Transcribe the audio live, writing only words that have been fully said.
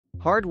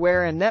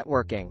Hardware and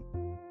networking.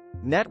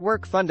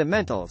 Network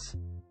fundamentals.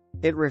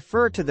 It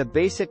refers to the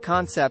basic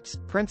concepts,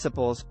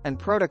 principles, and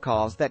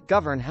protocols that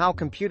govern how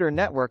computer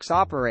networks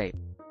operate.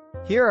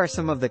 Here are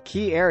some of the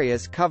key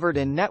areas covered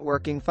in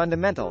networking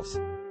fundamentals.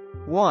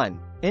 1.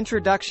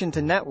 Introduction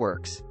to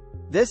networks.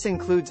 This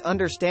includes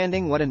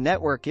understanding what a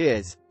network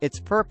is, its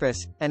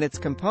purpose, and its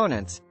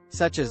components,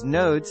 such as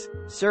nodes,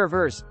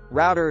 servers,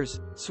 routers,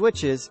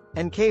 switches,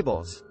 and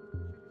cables.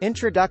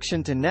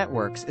 Introduction to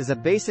networks is a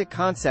basic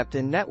concept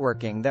in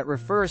networking that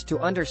refers to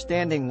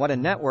understanding what a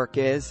network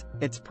is,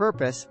 its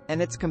purpose,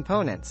 and its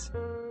components.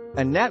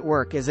 A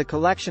network is a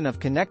collection of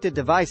connected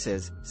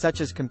devices, such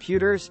as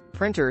computers,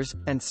 printers,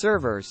 and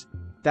servers,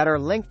 that are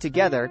linked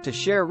together to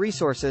share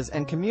resources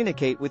and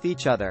communicate with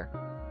each other.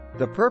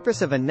 The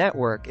purpose of a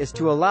network is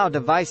to allow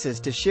devices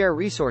to share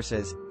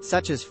resources,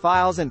 such as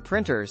files and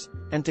printers,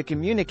 and to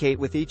communicate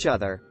with each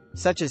other,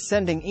 such as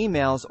sending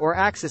emails or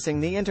accessing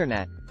the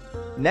Internet.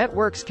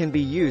 Networks can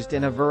be used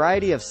in a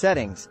variety of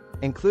settings,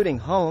 including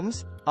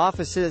homes,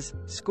 offices,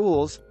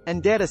 schools,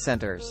 and data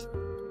centers.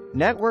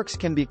 Networks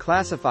can be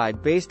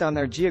classified based on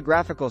their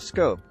geographical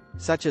scope,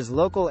 such as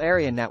local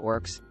area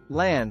networks,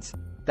 LANs,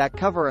 that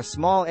cover a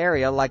small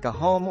area like a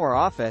home or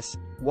office,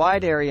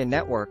 wide area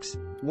networks,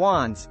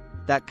 WANs,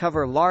 that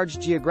cover large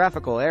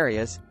geographical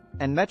areas,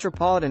 and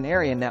metropolitan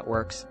area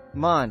networks,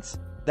 MONs,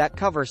 that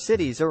cover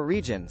cities or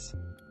regions.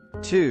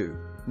 2.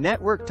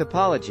 Network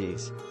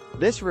topologies.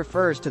 This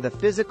refers to the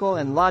physical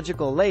and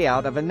logical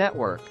layout of a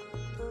network.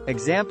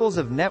 Examples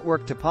of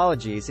network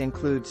topologies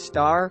include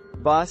star,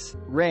 bus,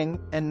 ring,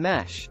 and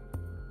mesh.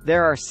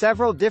 There are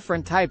several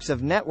different types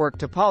of network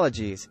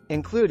topologies,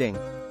 including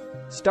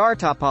star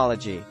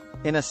topology.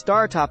 In a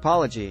star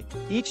topology,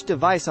 each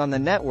device on the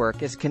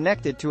network is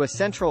connected to a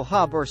central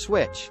hub or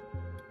switch.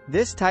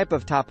 This type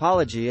of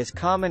topology is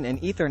common in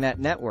Ethernet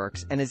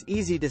networks and is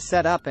easy to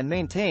set up and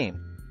maintain.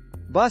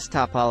 Bus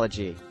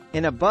topology.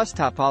 In a bus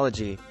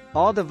topology,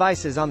 all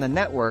devices on the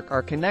network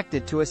are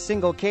connected to a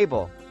single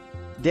cable.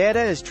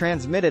 Data is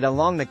transmitted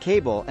along the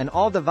cable and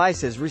all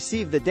devices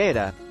receive the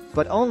data,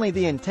 but only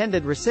the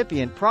intended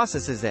recipient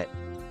processes it.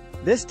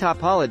 This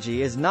topology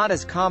is not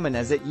as common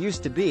as it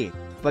used to be,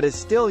 but is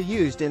still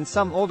used in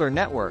some older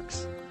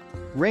networks.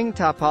 Ring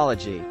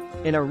topology.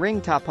 In a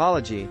ring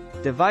topology,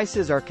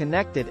 devices are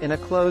connected in a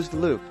closed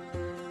loop.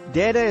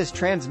 Data is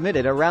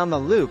transmitted around the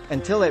loop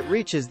until it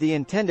reaches the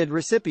intended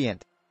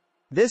recipient.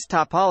 This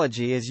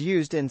topology is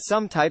used in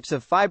some types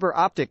of fiber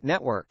optic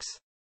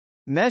networks.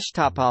 Mesh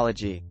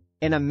topology.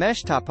 In a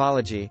mesh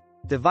topology,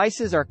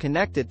 devices are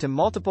connected to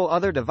multiple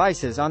other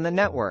devices on the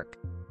network.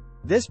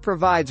 This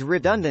provides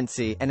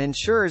redundancy and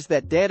ensures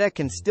that data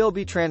can still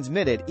be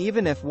transmitted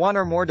even if one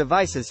or more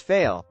devices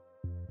fail.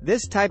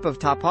 This type of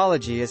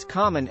topology is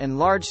common in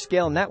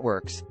large-scale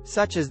networks,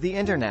 such as the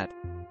Internet.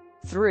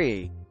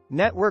 3.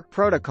 Network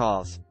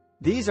protocols.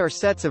 These are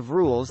sets of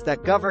rules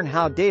that govern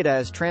how data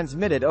is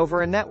transmitted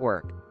over a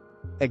network.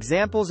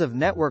 Examples of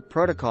network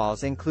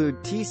protocols include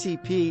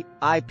TCP,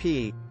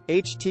 IP,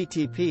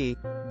 HTTP,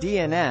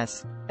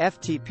 DNS,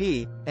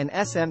 FTP, and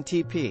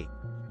SMTP.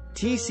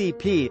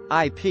 TCP,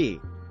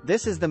 IP.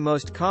 This is the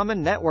most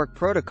common network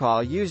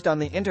protocol used on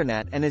the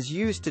Internet and is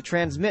used to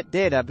transmit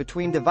data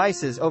between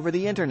devices over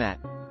the Internet.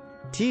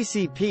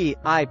 TCP,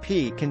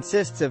 IP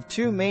consists of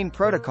two main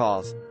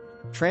protocols: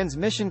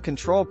 Transmission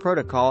Control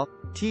Protocol,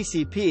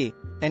 TCP,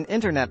 and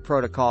Internet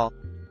Protocol,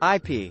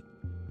 IP.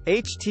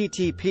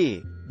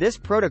 HTTP. This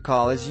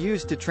protocol is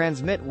used to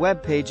transmit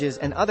web pages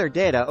and other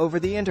data over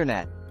the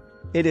Internet.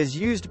 It is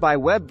used by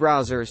web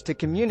browsers to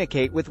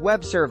communicate with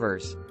web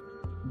servers.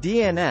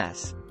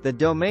 DNS, the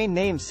Domain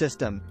Name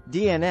System,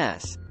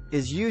 DNS,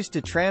 is used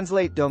to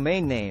translate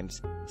domain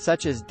names,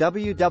 such as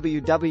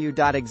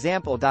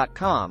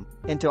www.example.com,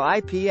 into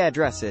IP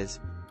addresses,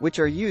 which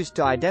are used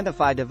to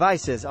identify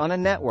devices on a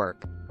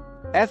network.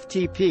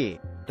 FTP,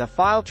 the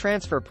File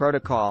Transfer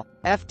Protocol,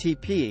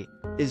 FTP,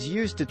 is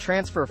used to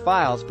transfer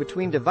files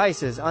between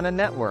devices on a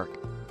network.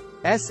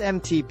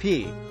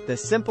 SMTP, the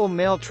Simple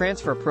Mail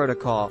Transfer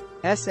Protocol,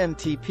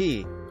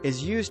 SMTP,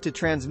 is used to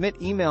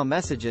transmit email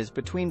messages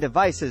between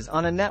devices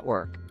on a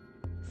network.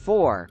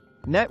 4.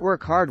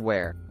 Network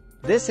hardware.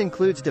 This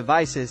includes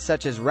devices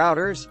such as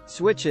routers,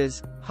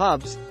 switches,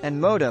 hubs, and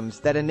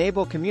modems that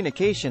enable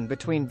communication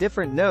between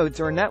different nodes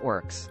or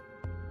networks.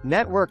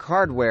 Network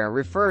hardware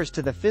refers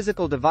to the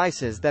physical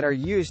devices that are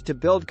used to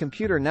build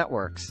computer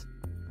networks.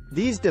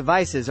 These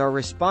devices are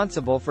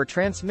responsible for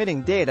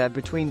transmitting data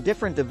between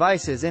different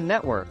devices in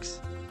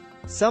networks.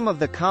 Some of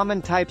the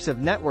common types of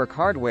network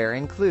hardware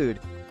include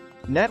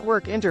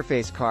Network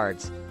Interface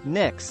Cards,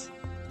 NICs.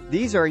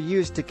 These are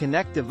used to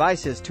connect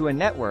devices to a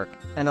network,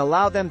 and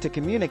allow them to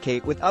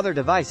communicate with other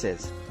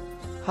devices.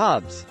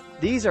 Hubs.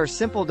 These are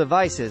simple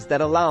devices that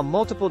allow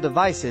multiple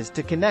devices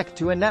to connect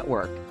to a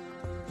network.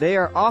 They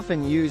are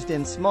often used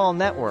in small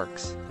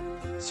networks.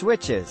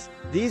 Switches.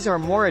 These are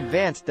more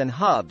advanced than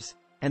hubs,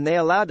 and they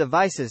allow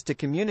devices to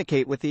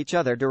communicate with each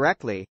other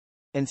directly,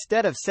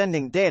 instead of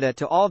sending data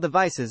to all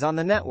devices on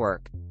the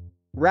network.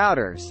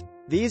 Routers.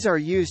 These are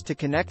used to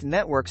connect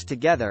networks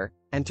together,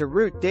 and to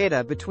route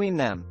data between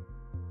them.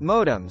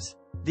 Modems.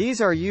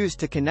 These are used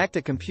to connect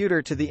a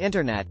computer to the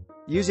internet,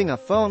 using a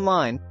phone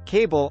line,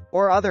 cable,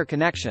 or other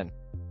connection.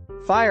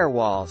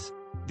 Firewalls.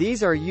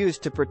 These are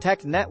used to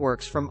protect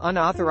networks from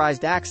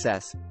unauthorized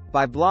access,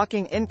 by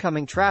blocking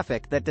incoming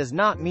traffic that does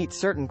not meet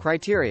certain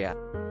criteria.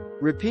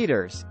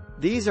 Repeaters.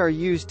 These are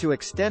used to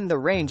extend the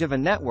range of a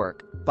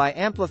network, by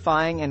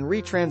amplifying and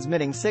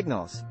retransmitting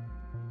signals.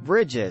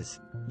 Bridges.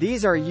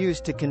 These are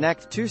used to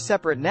connect two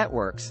separate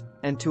networks,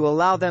 and to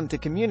allow them to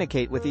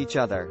communicate with each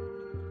other.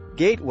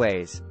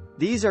 Gateways.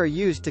 These are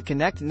used to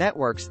connect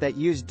networks that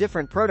use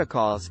different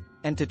protocols,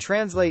 and to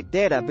translate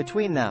data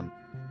between them.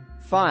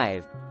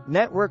 5.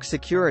 Network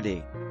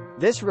security.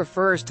 This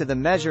refers to the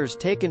measures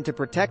taken to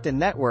protect a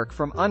network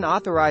from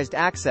unauthorized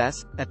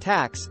access,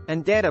 attacks,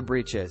 and data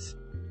breaches.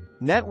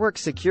 Network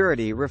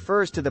security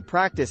refers to the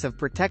practice of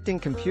protecting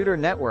computer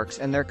networks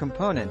and their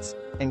components,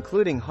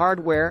 including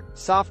hardware,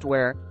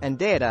 software, and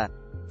data,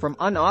 from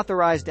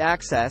unauthorized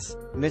access,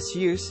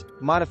 misuse,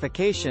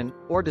 modification,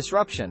 or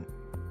disruption.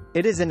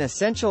 It is an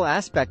essential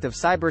aspect of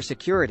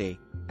cybersecurity,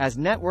 as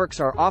networks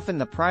are often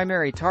the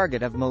primary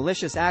target of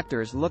malicious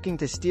actors looking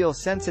to steal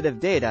sensitive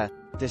data,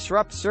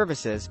 disrupt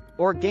services,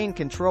 or gain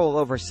control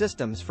over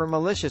systems for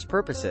malicious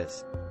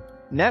purposes.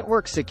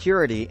 Network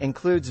security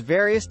includes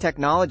various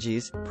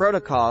technologies,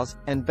 protocols,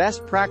 and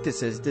best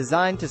practices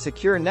designed to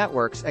secure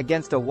networks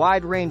against a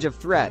wide range of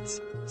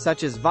threats,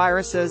 such as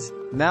viruses,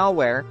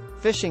 malware,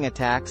 phishing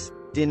attacks,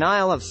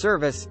 denial of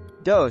service,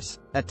 DOS,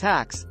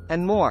 attacks,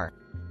 and more.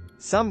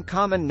 Some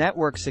common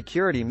network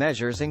security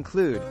measures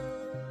include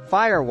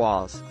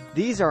firewalls.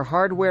 These are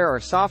hardware or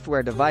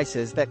software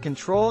devices that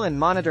control and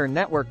monitor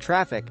network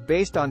traffic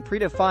based on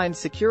predefined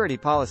security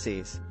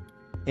policies.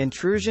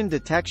 Intrusion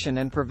detection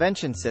and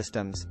prevention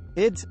systems,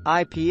 IDS,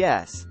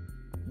 IPS.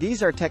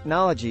 These are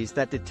technologies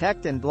that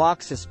detect and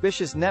block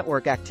suspicious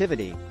network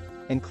activity,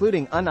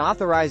 including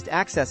unauthorized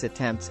access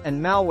attempts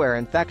and malware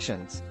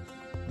infections.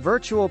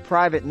 Virtual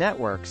private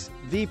networks,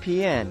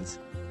 VPNs.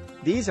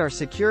 These are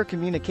secure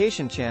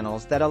communication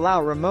channels that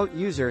allow remote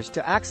users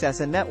to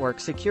access a network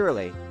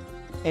securely.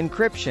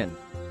 Encryption.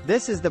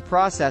 This is the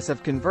process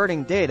of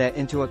converting data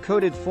into a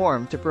coded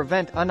form to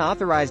prevent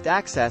unauthorized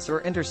access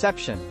or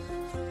interception.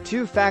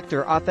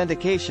 Two-factor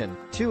authentication,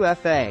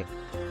 2FA.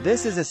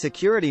 This is a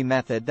security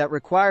method that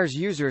requires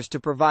users to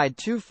provide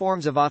two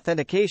forms of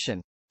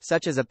authentication,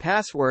 such as a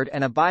password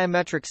and a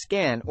biometric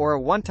scan or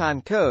a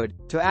one-time code,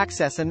 to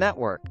access a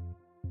network.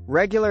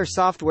 Regular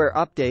software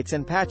updates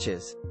and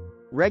patches.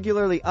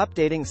 Regularly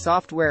updating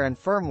software and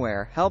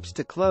firmware helps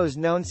to close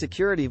known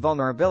security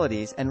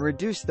vulnerabilities and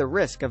reduce the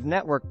risk of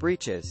network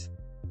breaches.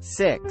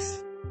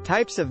 6.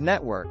 Types of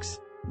networks.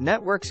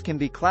 Networks can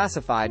be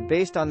classified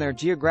based on their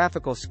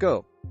geographical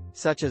scope,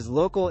 such as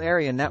local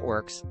area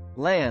networks,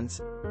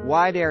 LANs,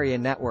 wide area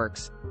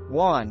networks,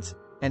 WANs,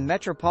 and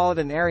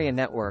metropolitan area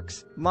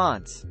networks,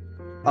 MONs.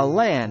 A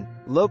LAN,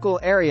 local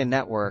area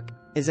network,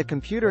 is a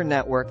computer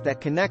network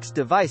that connects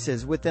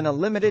devices within a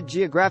limited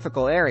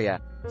geographical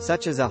area,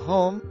 such as a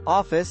home,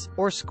 office,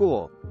 or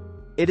school.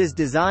 It is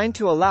designed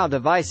to allow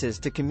devices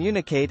to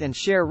communicate and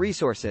share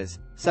resources,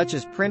 such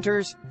as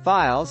printers,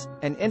 files,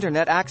 and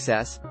internet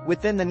access,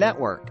 within the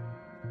network.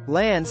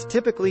 LANs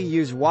typically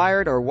use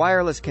wired or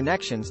wireless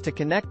connections to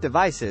connect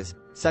devices,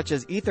 such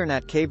as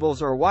Ethernet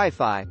cables or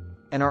Wi-Fi,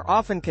 and are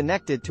often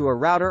connected to a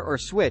router or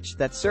switch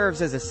that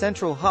serves as a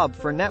central hub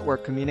for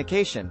network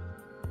communication.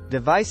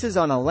 Devices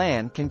on a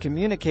LAN can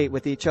communicate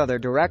with each other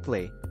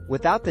directly,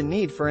 without the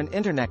need for an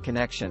internet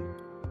connection.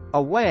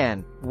 A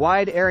WAN,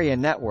 wide area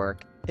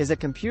network, is a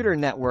computer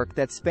network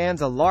that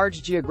spans a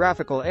large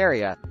geographical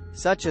area,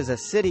 such as a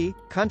city,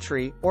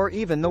 country, or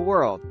even the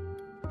world.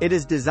 It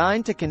is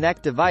designed to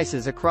connect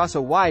devices across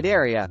a wide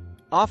area,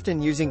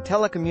 often using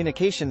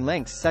telecommunication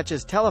links such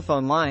as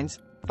telephone lines,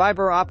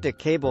 fiber optic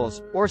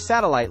cables, or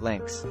satellite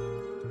links.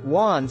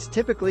 WANs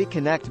typically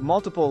connect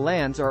multiple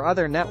LANs or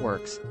other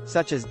networks,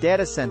 such as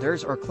data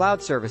centers or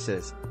cloud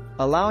services,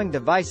 allowing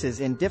devices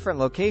in different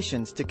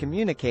locations to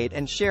communicate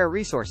and share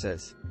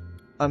resources.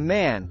 A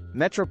MAN,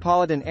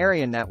 Metropolitan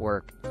Area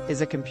Network,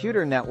 is a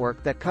computer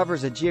network that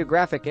covers a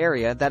geographic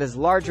area that is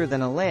larger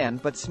than a LAN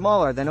but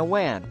smaller than a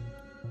WAN.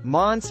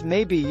 MONs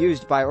may be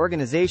used by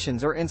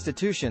organizations or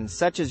institutions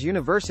such as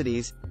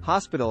universities,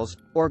 hospitals,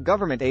 or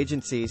government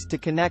agencies to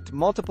connect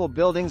multiple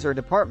buildings or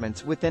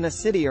departments within a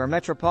city or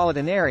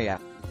metropolitan area.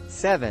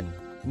 7.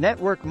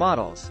 Network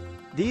models.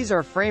 These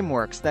are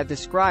frameworks that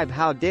describe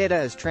how data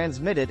is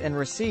transmitted and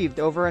received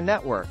over a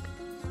network.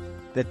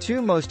 The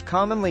two most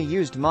commonly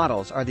used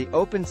models are the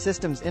Open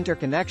Systems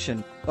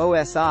Interconnection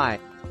 (OSI)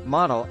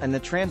 model and the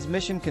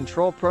Transmission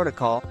Control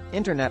Protocol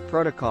 (Internet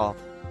Protocol)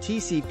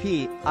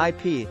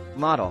 (TCP/IP)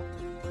 model.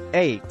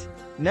 8.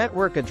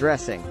 Network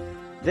addressing.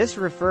 This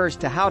refers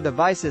to how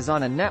devices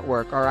on a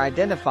network are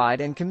identified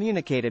and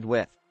communicated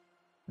with.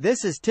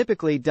 This is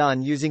typically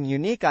done using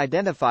unique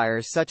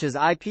identifiers such as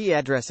IP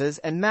addresses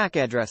and MAC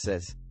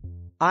addresses.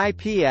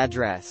 IP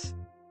address.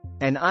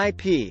 An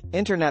IP,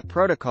 Internet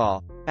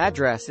Protocol,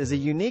 Address is a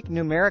unique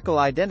numerical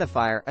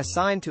identifier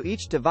assigned to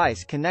each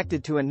device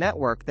connected to a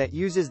network that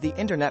uses the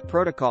Internet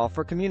Protocol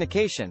for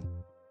communication.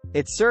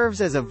 It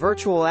serves as a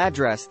virtual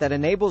address that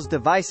enables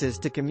devices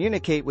to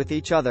communicate with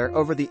each other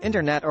over the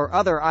Internet or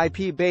other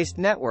IP-based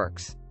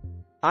networks.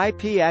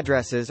 IP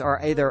addresses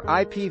are either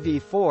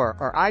IPv4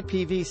 or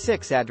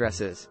IPv6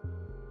 addresses.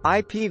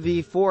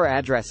 IPv4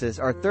 addresses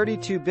are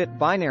 32-bit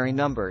binary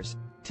numbers,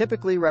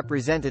 typically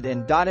represented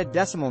in dotted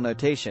decimal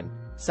notation,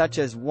 such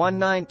as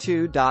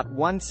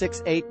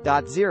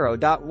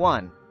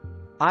 192.168.0.1.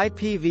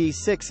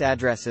 IPv6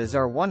 addresses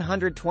are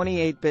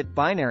 128-bit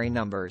binary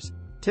numbers,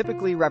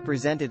 typically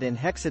represented in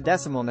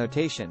hexadecimal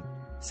notation,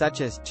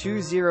 such as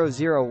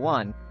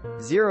 2001,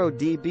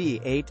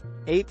 0DB8,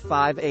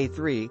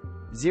 85A3,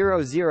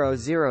 0000,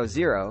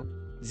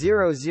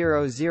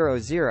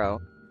 0000,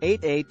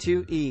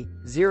 8A2E,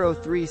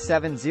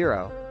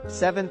 0370,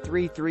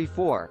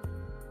 7334.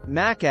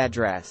 MAC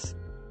address.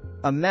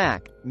 A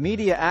MAC,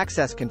 Media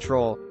Access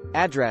Control,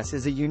 address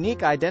is a unique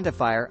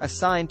identifier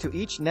assigned to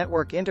each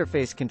Network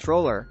Interface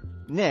Controller,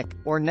 NIC,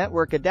 or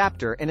network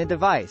adapter in a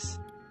device.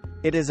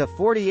 It is a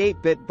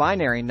 48-bit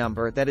binary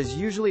number that is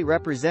usually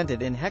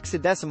represented in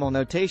hexadecimal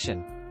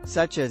notation,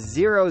 such as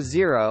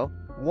 00,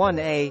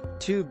 1A,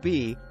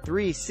 2B,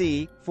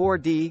 3C,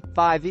 4D,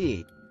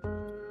 5E.